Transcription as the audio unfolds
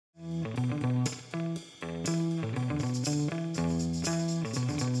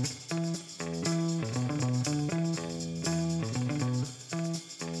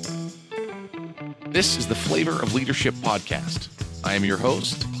This is the Flavor of Leadership podcast. I am your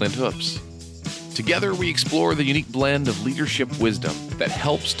host, Clint Hoops. Together, we explore the unique blend of leadership wisdom that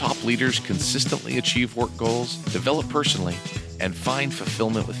helps top leaders consistently achieve work goals, develop personally, and find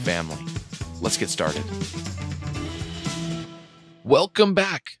fulfillment with family. Let's get started. Welcome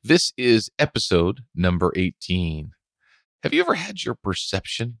back. This is episode number 18. Have you ever had your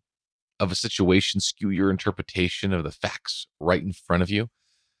perception of a situation skew your interpretation of the facts right in front of you?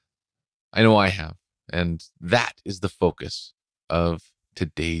 I know I have, and that is the focus of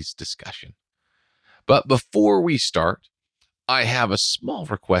today's discussion. But before we start, I have a small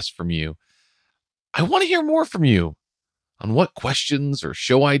request from you. I want to hear more from you on what questions or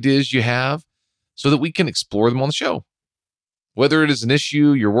show ideas you have so that we can explore them on the show. Whether it is an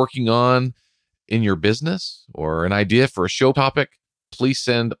issue you're working on in your business or an idea for a show topic, please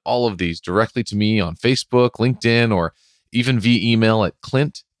send all of these directly to me on Facebook, LinkedIn, or even via email at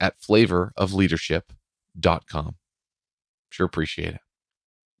clint@flavorofleadership.com. Sure appreciate it.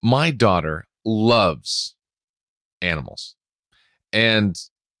 My daughter loves animals. And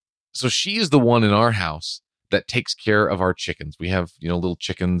so she is the one in our house that takes care of our chickens. We have, little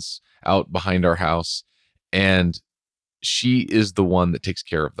chickens out behind our house, and she is the one that takes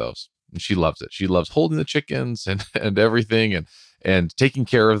care of those. And she loves it. She loves holding the chickens and everything and taking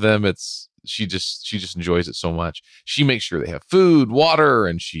care of them. She just enjoys it so much. She makes sure they have food, water,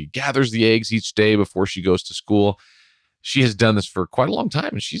 and she gathers the eggs each day before she goes to school. She has done this for quite a long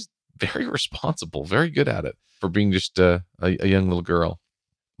time, and she's very responsible, very good at it for being just a young little girl.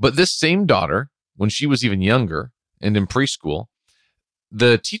 But this same daughter, when she was even younger and in preschool,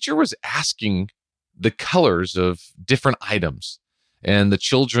 the teacher was asking the colors of different items, and the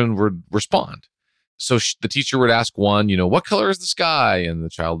children would respond. So the teacher would ask one, what color is the sky? And the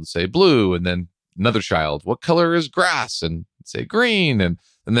child would say blue. And then another child, what color is grass? And say green. And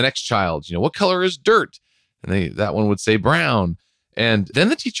then the next child, what color is dirt? And that one would say brown. And then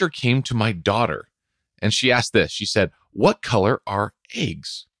the teacher came to my daughter and she asked this. She said, what color are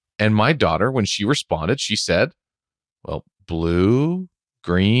eggs? And my daughter, when she responded, she said, well, blue,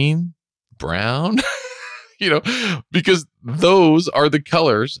 green, brown, because those are the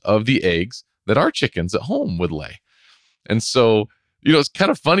colors of the eggs that our chickens at home would lay. And so, it's kind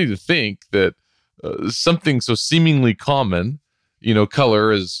of funny to think that something so seemingly common,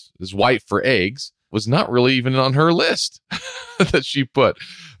 color is white for eggs, was not really even on her list that she put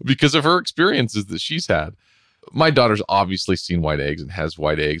because of her experiences that she's had. My daughter's obviously seen white eggs and has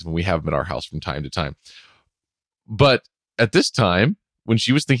white eggs, and we have them at our house from time to time. But at this time, when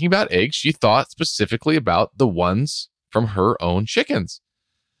she was thinking about eggs, she thought specifically about the ones from her own chickens.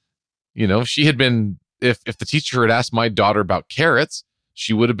 She had been, if the teacher had asked my daughter about carrots,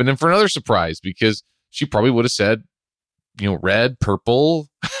 she would have been in for another surprise because she probably would have said, red, purple,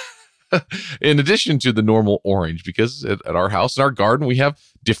 in addition to the normal orange, because at our house, in our garden, we have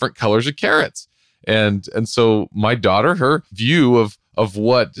different colors of carrots. And so my daughter, her view of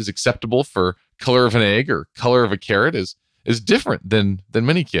what is acceptable for color of an egg or color of a carrot is different than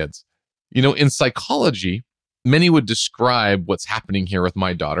many kids. In psychology, many would describe what's happening here with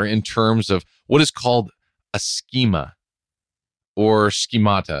my daughter in terms of what is called a schema or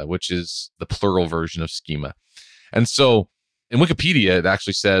schemata, which is the plural version of schema. And so in Wikipedia, it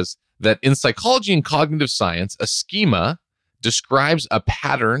actually says that in psychology and cognitive science, a schema describes a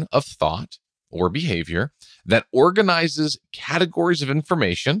pattern of thought or behavior that organizes categories of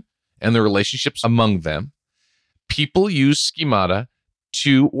information and the relationships among them. People use schemata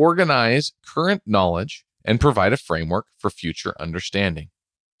to organize current knowledge and provide a framework for future understanding.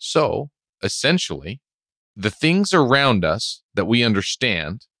 So, essentially, the things around us that we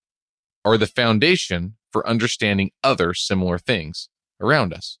understand are the foundation for understanding other similar things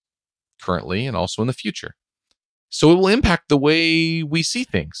around us, currently and also in the future. So it will impact the way we see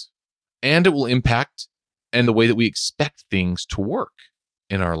things, and it will impact and the way that we expect things to work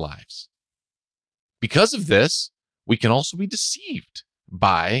in our lives. Because of this, we can also be deceived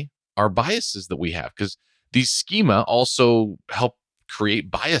by our biases that we have, because these schema also help create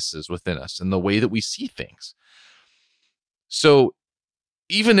biases within us and the way that we see things. So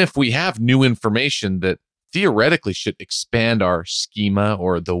even if we have new information that theoretically should expand our schema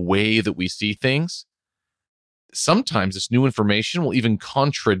or the way that we see things, sometimes this new information will even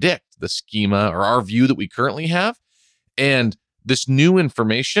contradict the schema or our view that we currently have. And this new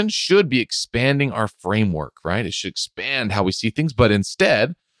information should be expanding our framework, right? It should expand how we see things. But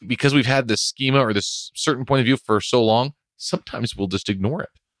instead, because we've had this schema or this certain point of view for so long, sometimes we'll just ignore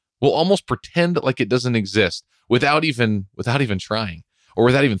it. We'll almost pretend like it doesn't exist without even trying or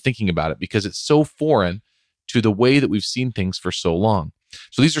without even thinking about it, because it's so foreign to the way that we've seen things for so long.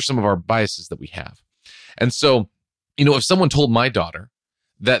 So these are some of our biases that we have. And so, if someone told my daughter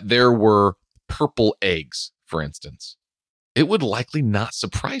that there were purple eggs, for instance, it would likely not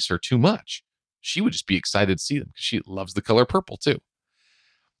surprise her too much. She would just be excited to see them because she loves the color purple too.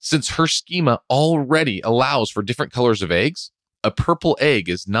 Since her schema already allows for different colors of eggs, a purple egg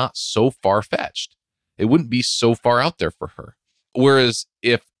is not so far-fetched. It wouldn't be so far out there for her. Whereas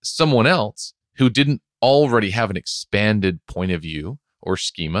if someone else who didn't already have an expanded point of view or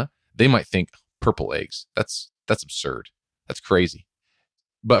schema, they might think purple eggs. That's absurd. That's crazy.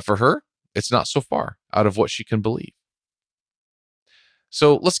 But for her, it's not so far out of what she can believe.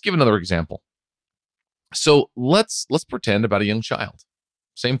 So let's give another example. So let's pretend about a young child.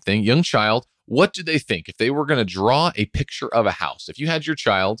 Same thing, young child. What do they think if they were going to draw a picture of a house? If you had your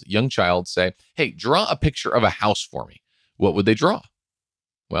young child say, hey, draw a picture of a house for me, what would they draw?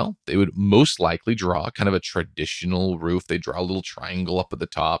 Well, they would most likely draw kind of a traditional roof. They'd draw a little triangle up at the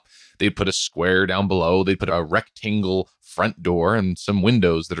top. They'd put a square down below. They'd put a rectangle front door and some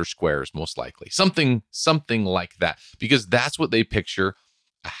windows that are squares, most likely. Something like that, because that's what they picture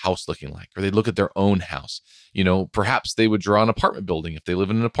a house looking like. Or they'd look at their own house. Perhaps they would draw an apartment building if they live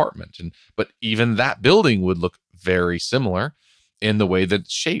in an apartment. But even that building would look very similar in the way that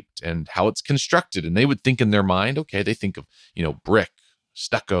it's shaped and how it's constructed. And they would think in their mind, okay, they think of, brick,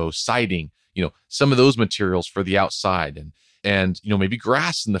 stucco, siding, some of those materials for the outside and maybe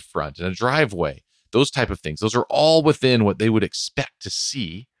grass in the front and a driveway, those type of things. Those are all within what they would expect to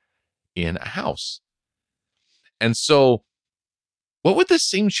see in a house. And so what would this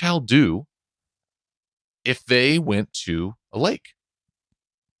same child do if they went to a lake?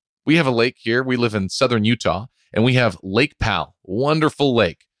 We have a lake here. We live in southern Utah, and we have Lake Powell, wonderful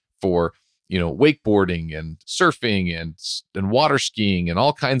lake for wakeboarding and surfing and water skiing and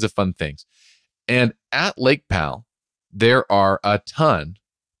all kinds of fun things. And at Lake Powell, there are a ton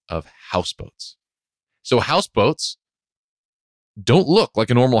of houseboats. So houseboats don't look like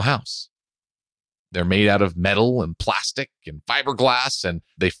a normal house. They're made out of metal and plastic and fiberglass, and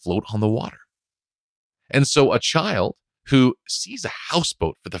they float on the water. And so a child who sees a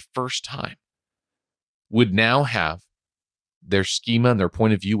houseboat for the first time would now have their schema and their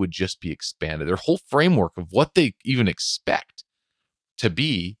point of view would just be expanded. Their whole framework of what they even expect to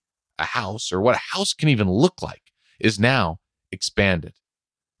be a house or what a house can even look like is now expanded.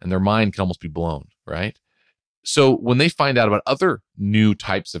 And their mind can almost be blown, right? So when they find out about other new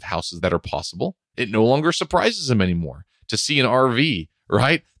types of houses that are possible, it no longer surprises them anymore to see an RV,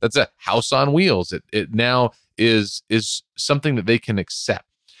 right? That's a house on wheels. It now is something that they can accept.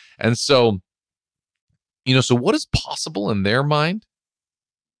 And so, so what is possible in their mind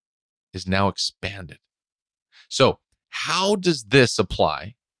is now expanded. So how does this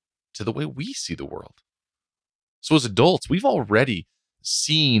apply to the way we see the world? So as adults, we've already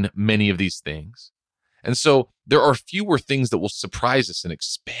seen many of these things. And so there are fewer things that will surprise us and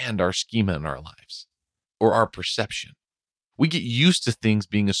expand our schema in our lives or our perception. We get used to things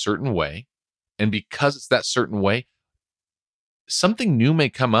being a certain way. And because it's that certain way, something new may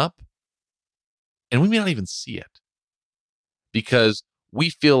come up and we may not even see it because we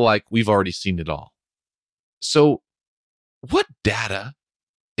feel like we've already seen it all. So what data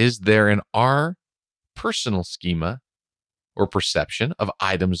is there in our personal schema or perception of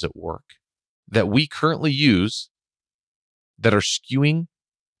items at work that we currently use that are skewing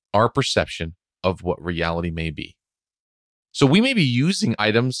our perception of what reality may be? So we may be using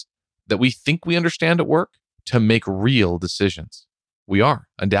items that we think we understand at work to make real decisions. We are,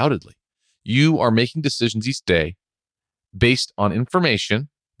 undoubtedly. You are making decisions each day based on information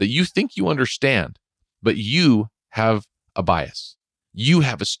that you think you understand, but you have a bias. You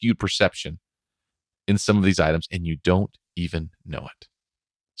have a skewed perception in some of these items, and you don't even know it.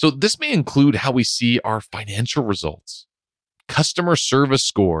 So this may include how we see our financial results, customer service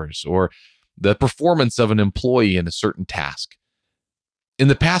scores, or the performance of an employee in a certain task. In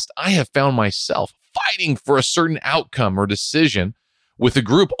the past, I have found myself fighting for a certain outcome or decision with a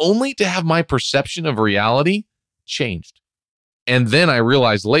group only to have my perception of reality changed. And then I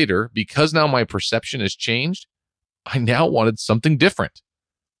realized later, because now my perception has changed, I now wanted something different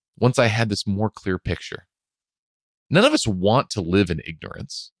once I had this more clear picture. None of us want to live in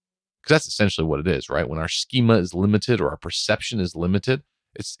ignorance, because that's essentially what it is, right? When our schema is limited or our perception is limited,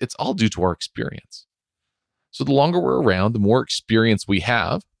 it's all due to our experience. So the longer we're around, the more experience we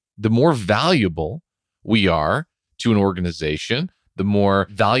have, the more valuable we are to an organization, the more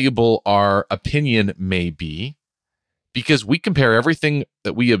valuable our opinion may be, because we compare everything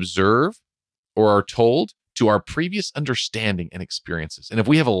that we observe or are told to our previous understanding and experiences. And if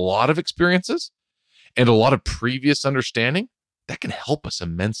we have a lot of experiences and a lot of previous understanding, that can help us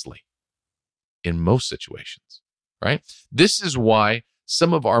immensely. in most situations, right? This is why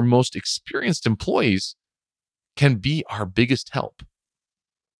some of our most experienced employees can be our biggest help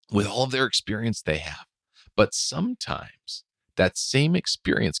with all of their experience they have. But sometimes that same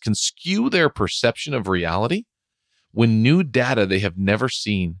experience can skew their perception of reality when new data they have never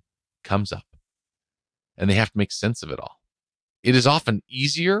seen comes up and they have to make sense of it all. It is often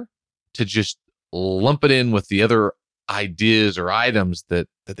easier to just lump it in with the other ideas or items that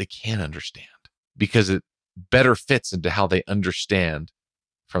they can't understand because it better fits into how they understand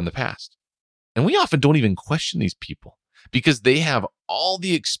from the past. And we often don't even question these people because they have all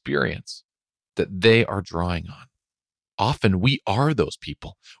the experience that they are drawing on. Often we are those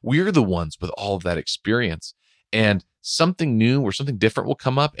people. We're the ones with all of that experience, and something new or something different will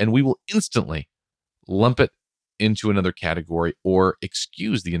come up and we will instantly lump it into another category or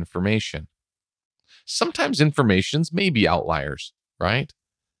excuse the information. Sometimes informations may be outliers, right?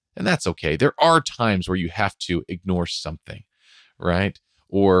 And that's okay. There are times where you have to ignore something, right?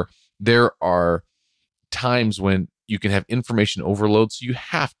 Or there are times when you can have information overload. So you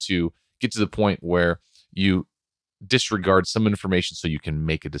have to get to the point where you disregard some information so you can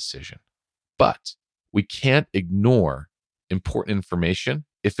make a decision. But we can't ignore important information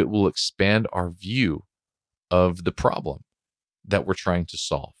if it will expand our view of the problem that we're trying to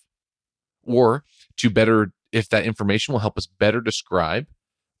solve. Or to better, if that information will help us better describe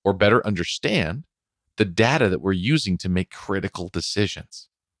or better understand the data that we're using to make critical decisions.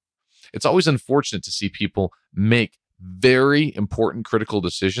 It's always unfortunate to see people make very important critical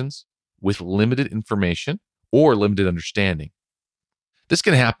decisions with limited information or limited understanding. This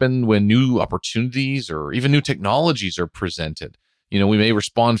can happen when new opportunities or even new technologies are presented. We may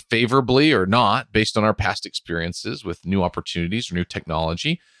respond favorably or not based on our past experiences with new opportunities or new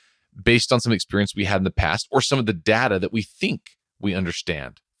technology, based on some experience we had in the past or some of the data that we think we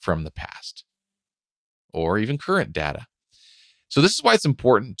understand from the past or even current data. So this is why it's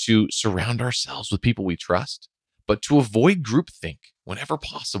important to surround ourselves with people we trust, but to avoid groupthink whenever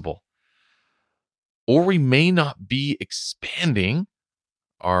possible. Or we may not be expanding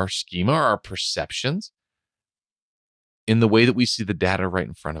our schema, our perceptions in the way that we see the data right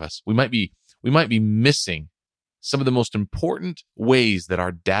in front of us. We might be missing some of the most important ways that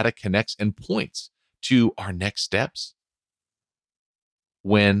our data connects and points to our next steps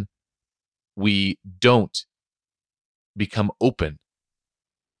when we don't become open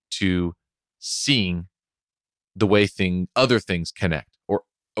to seeing the way other things connect, or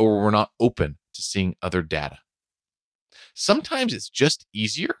we're not open to seeing other data. Sometimes it's just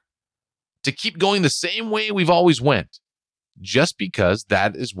easier to keep going the same way we've always went, just because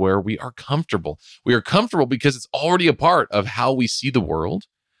that is where we are comfortable. We are comfortable because it's already a part of how we see the world,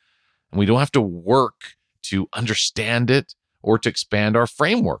 and we don't have to work to understand it or to expand our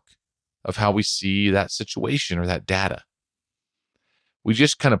framework of how we see that situation or that data. We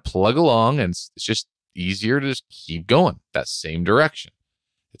just kind of plug along, and it's just easier to just keep going that same direction.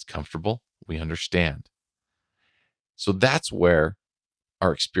 It's comfortable. We understand. So that's where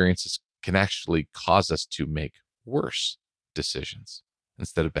our experiences can actually cause us to make worse decisions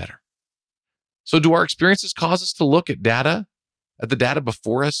instead of better. So do our experiences cause us to look at the data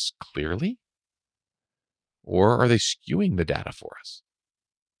before us clearly? Or are they skewing the data for us?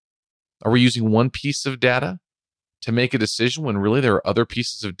 Are we using one piece of data to make a decision when really there are other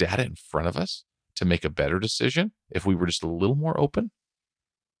pieces of data in front of us to make a better decision if we were just a little more open?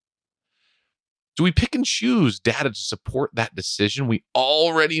 Do we pick and choose data to support that decision we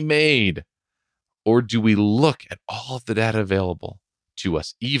already made? Or do we look at all of the data available to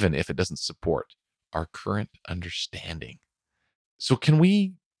us, even if it doesn't support our current understanding? So can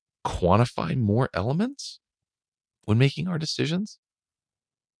we quantify more elements when making our decisions?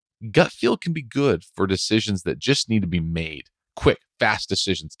 Gut feel can be good for decisions that just need to be made. Quick, fast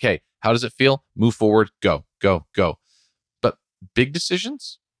decisions. Okay, how does it feel? Move forward, go, go, go. But big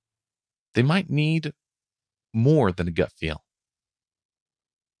decisions, they might need more than a gut feel.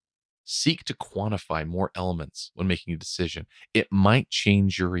 Seek to quantify more elements when making a decision. It might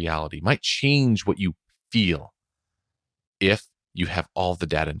change your reality, might change what you feel if you have all the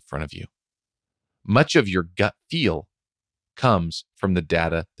data in front of you. Much of your gut feel comes from the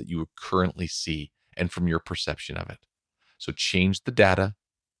data that you currently see and from your perception of it. So change the data,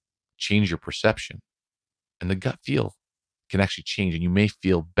 change your perception, and the gut feel can actually change, and you may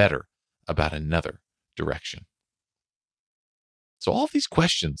feel better about another direction. So all of these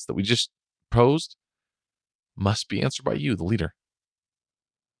questions that we just posed must be answered by you, the leader.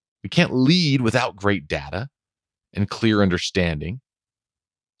 We can't lead without great data and clear understanding.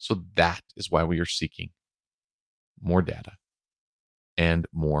 So that is why we are seeking more data and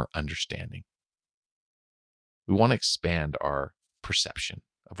more understanding. We want to expand our perception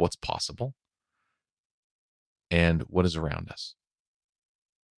of what's possible and what is around us.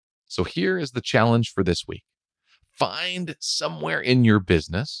 So here is the challenge for this week. Find somewhere in your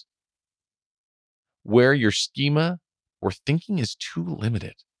business where your schema or thinking is too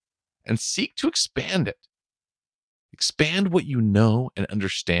limited and seek to expand it. Expand what you know and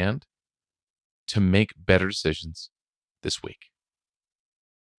understand to make better decisions this week.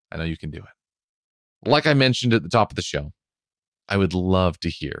 I know you can do it. Like I mentioned at the top of the show, I would love to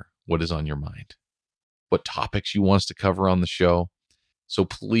hear what is on your mind, what topics you want us to cover on the show. So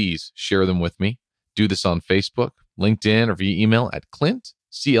please share them with me. Do this on Facebook, LinkedIn, or via email at Clint,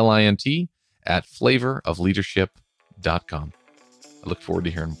 CLINT, at flavorofleadership.com. I look forward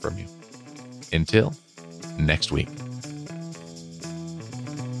to hearing from you. Until next week.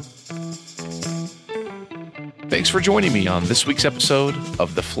 Thanks for joining me on this week's episode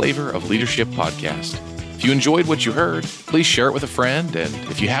of the Flavor of Leadership podcast. If you enjoyed what you heard, please share it with a friend. And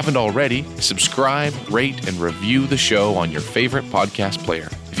if you haven't already, subscribe, rate, and review the show on your favorite podcast player.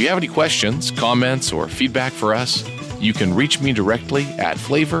 If you have any questions, comments, or feedback for us, you can reach me directly at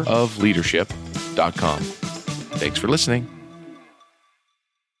flavorofleadership.com. Thanks for listening.